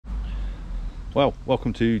Well,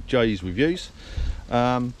 welcome to Jay's Reviews.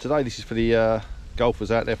 Today this is for the golfers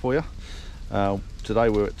out there for you. Today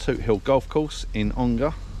we're at Toothill Golf Course in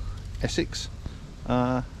Ongar, Essex.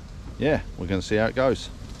 Yeah, we're going to see how it goes.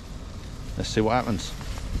 Let's see what happens.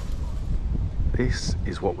 This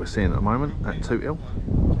is what we're seeing at the moment at Toothill.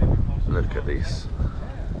 Look at this.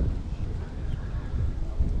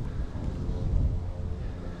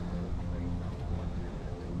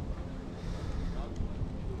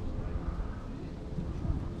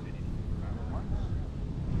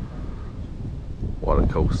 What a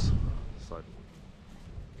course.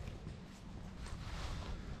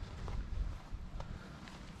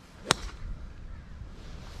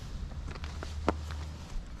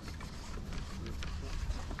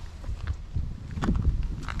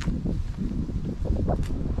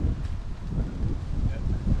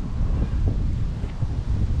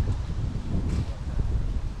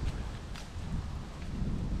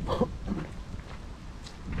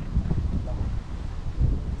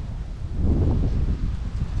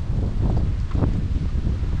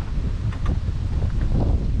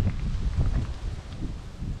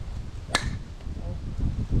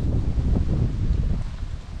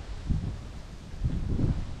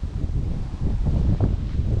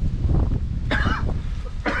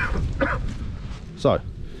 So,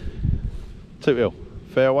 Toothill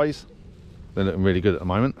fairways, they're looking really good at the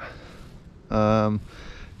moment. The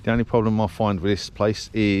only problem I find with this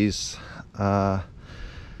place is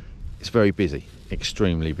it's very busy,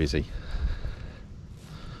 extremely busy.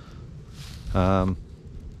 Yeah,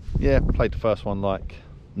 played the first one like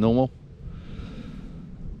normal.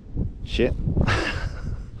 Shit.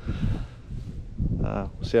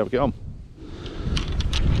 We'll see how we get on.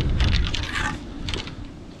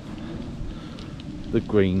 The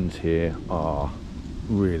greens here are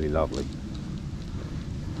really lovely.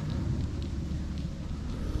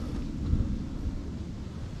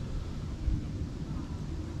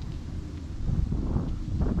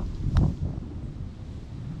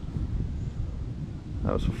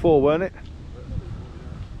 That was for 4, weren't it?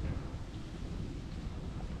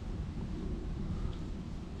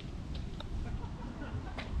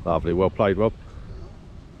 Lovely, well played, Rob.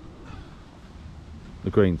 The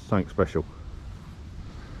greens, something special.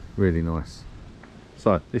 Really nice.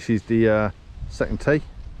 So this is the second tee,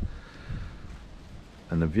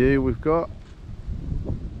 and the view we've got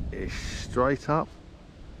is straight up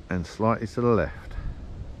and slightly to the left,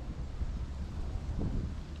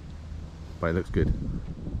 but it looks good.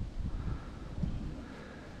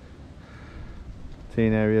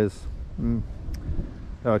 Teeing areas,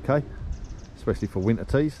 they're okay, especially for winter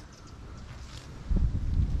tees.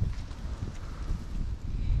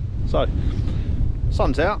 So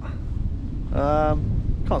sun's out.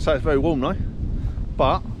 Can't say it's very warm though,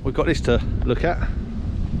 but we've got this to look at.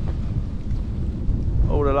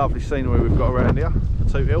 All the lovely scenery we've got around here at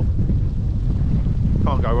Toothill.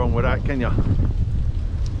 Can't go wrong with that, can you?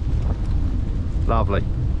 Lovely.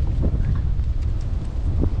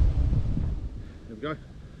 There we go.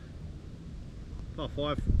 Par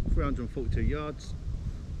 5, 342 yards.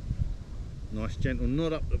 Nice gentle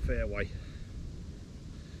nod up the fairway.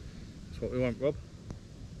 That's what we want, Rob.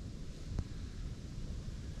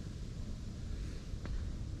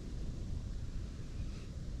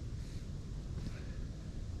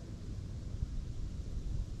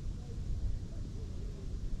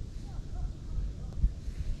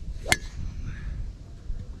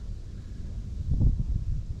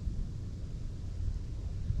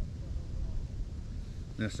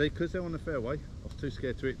 Now see, because they're on the fairway, I was too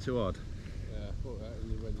scared to hit too hard. Yeah, I thought that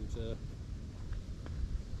and you went into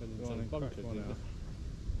the bunker, didn't you?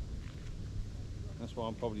 That's why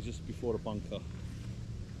I'm probably just before the bunker.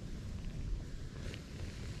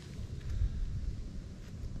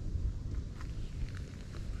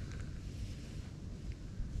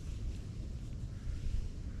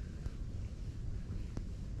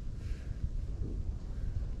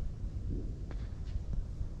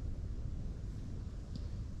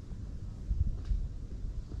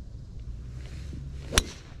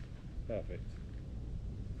 Perfect.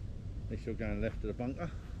 At least you're going left of the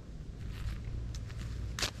bunker.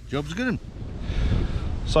 Job's a good one.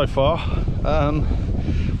 So far,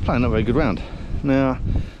 playing a very good round. Now,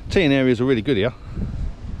 teeing areas are really good here.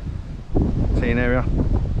 Teeing area.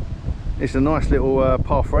 It's a nice little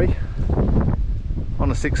par 3 on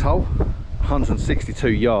the 6th hole, 162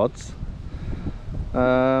 yards.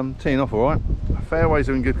 Teeing off all right. Fairways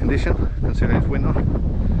are in good condition considering it's winter.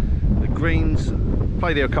 The greens,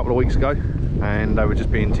 played here a couple of weeks ago and they were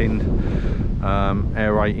just being tinned,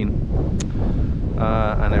 aerating,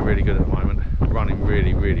 and they're really good at the moment. Running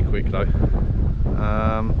really quick though.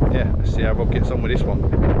 Yeah, let's see how Rob gets on with this one.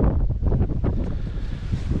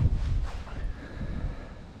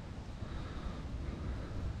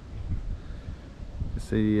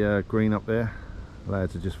 See the green up there,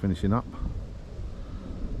 lads are just finishing up.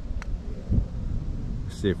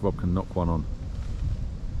 Let's see if Rob can knock one on.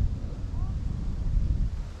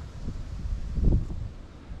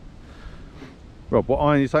 Rob, what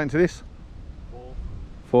iron are you taking to this? 4.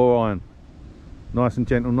 4 iron. Nice and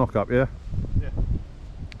gentle knock up, yeah? Yeah.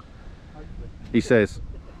 Hopefully. He says.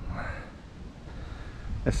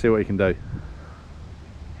 Let's see what he can do.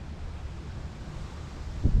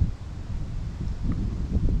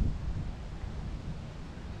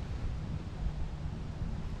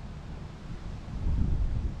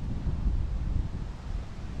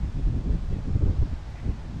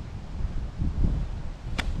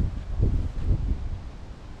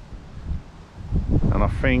 And I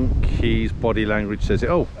think his body language says it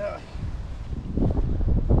all.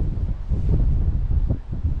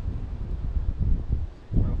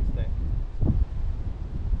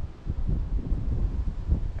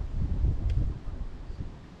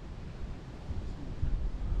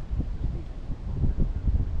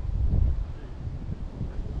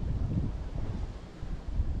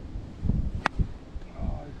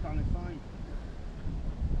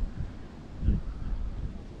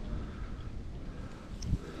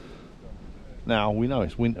 Now we know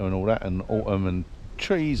it's winter and all that, and autumn, and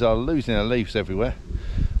trees are losing their leaves everywhere,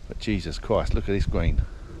 but Jesus Christ, look at this green.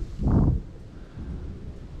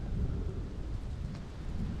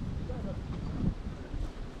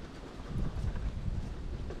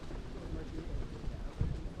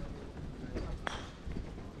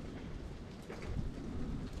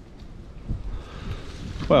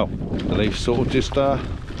 Well, the leaves sort of just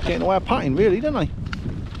getting away of putting, really, don't they?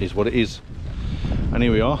 Is what it is. And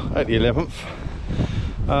here we are at the 11th,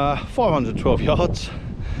 512 yards.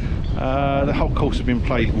 The whole course has been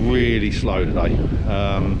played really slow today.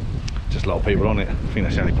 Just a lot of people on it. I think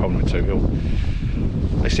that's the only problem with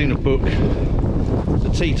Toothill. They seem to book the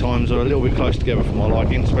tee times are a little bit close together for my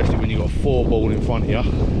liking, especially when you've got 4 ball in front of you.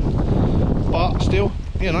 But still,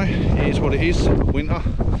 you know, it is what it is, winter.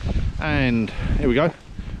 And here we go.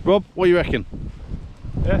 Rob, what do you reckon?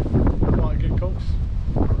 Yeah, quite a good course.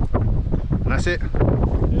 And that's it?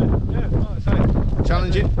 Yeah, like I say.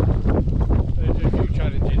 Challenging? There's a few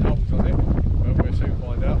challenging holes on it, but we'll soon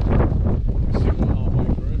find out. We'll see what halfway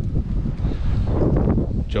through.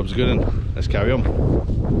 Job's good, and let's carry on.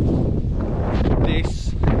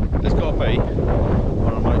 This has got to be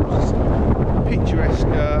one of the most picturesque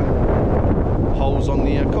holes on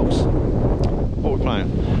the course. What are we playing?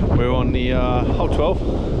 We're on the hole 12,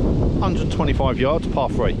 125 yards, par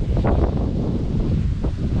 3.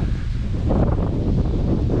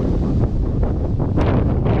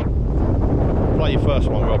 Play your first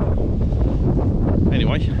one, Rob.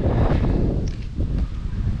 Anyway,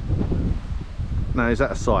 now is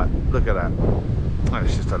that a sight? Look at that.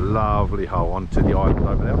 That's just a lovely hole onto the island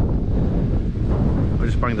over there. We're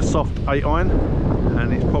just playing the soft 8 iron,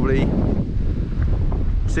 and it's probably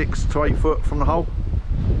 6 to 8 foot from the hole.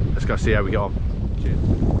 Let's go see how we get on. Cheers.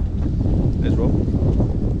 There's Rob.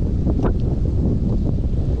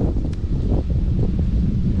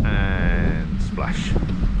 And splash.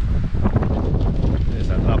 There's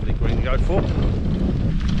that lovely green to go for.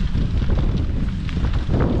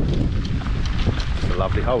 It's a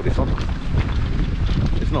lovely hole, this one.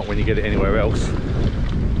 It's not when you get it anywhere else.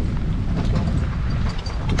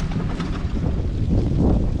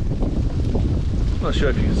 Not sure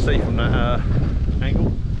if you can see from that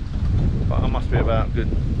angle, but I must be about good,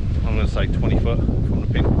 I'm going to say 20 foot from the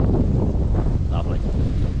pin. Lovely.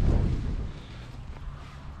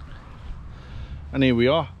 And here we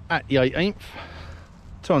are at the 18th,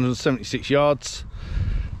 276 yards.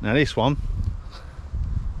 Now this one,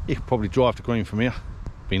 you could probably drive the green from here.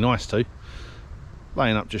 Be nice to.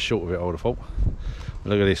 Laying up just short of it, I would have thought.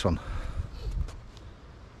 But look at this one.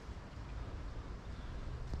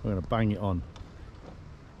 We're going to bang it on.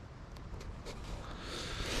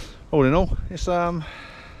 All in all, it's been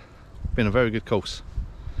a very good course.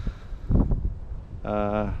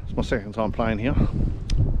 It's my second time playing here.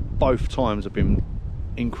 Both times have been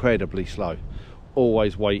incredibly slow.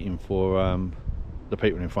 Always waiting for the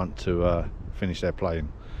people in front to finish their playing.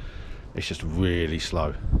 It's just really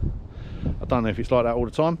slow. I don't know if it's like that all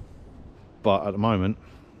the time, but at the moment,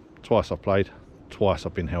 twice I've played, twice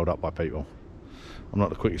I've been held up by people. I'm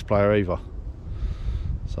not the quickest player either.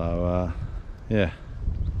 So yeah.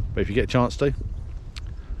 But if you get a chance to,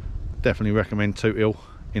 definitely recommend Toothill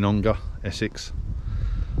in Ongar, Essex.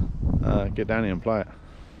 Get down here and play it.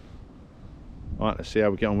 Right, let's see how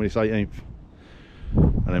we get on with this 18th.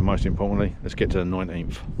 and then most importantly, let's get to the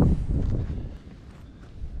 19th.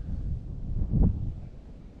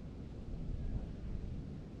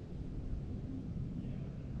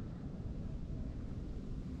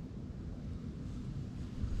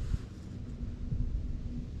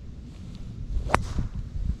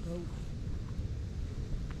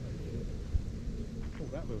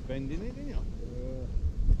 That was bending it, didn't you?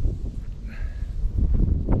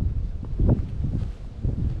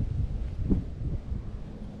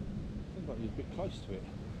 Seems like you're a bit close to it.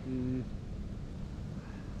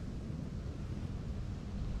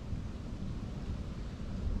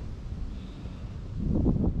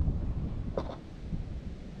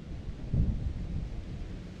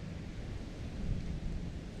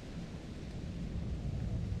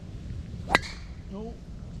 Oh,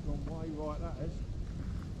 it's gone way right, that is.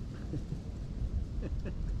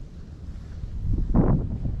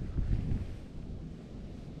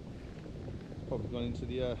 Probably gone into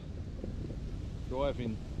the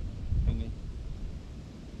driving thingy.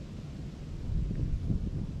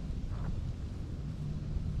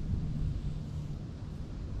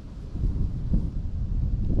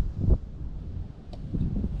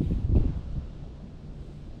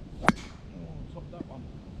 Oh, top that one.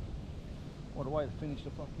 What a way to finish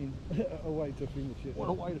the fucking... A way to finish it. What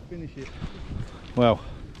a way to finish it. Well,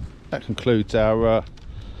 that concludes our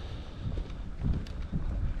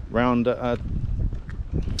round at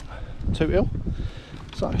Toothill.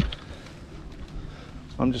 So,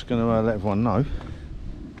 I'm just going to let everyone know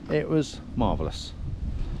it was marvellous.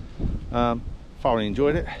 Thoroughly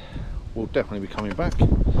enjoyed it. We'll definitely be coming back,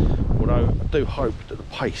 although I do hope that the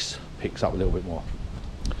pace picks up a little bit more.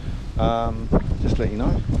 Just to let you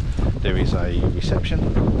know, there is a reception.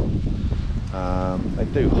 They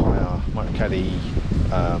do hire motor caddy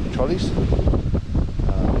trolleys.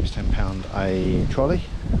 It's £10 a trolley.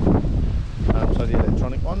 So the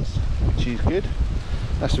electronic ones, which is good.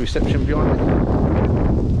 That's the reception behind me.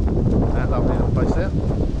 That lovely little place there.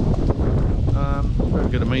 Very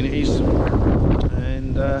good amenities,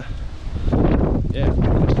 and yeah,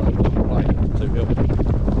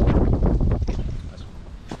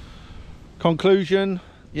 conclusion,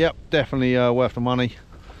 yep, definitely worth the money.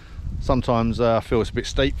 Sometimes I feel it's a bit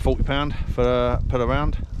steep, £40 for the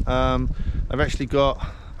round. They've actually got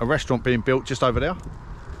a restaurant being built just over there.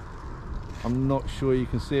 I'm not sure you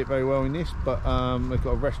can see it very well in this, but they've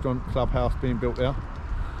got a restaurant clubhouse being built there.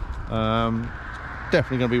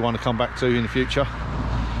 Definitely going to be one to come back to in the future.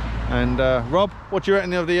 And Rob, what do you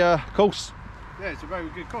reckon of the course? Yeah, it's a very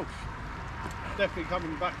good course. Definitely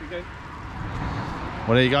coming back again.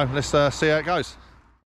 Well, there you go. Let's see how it goes.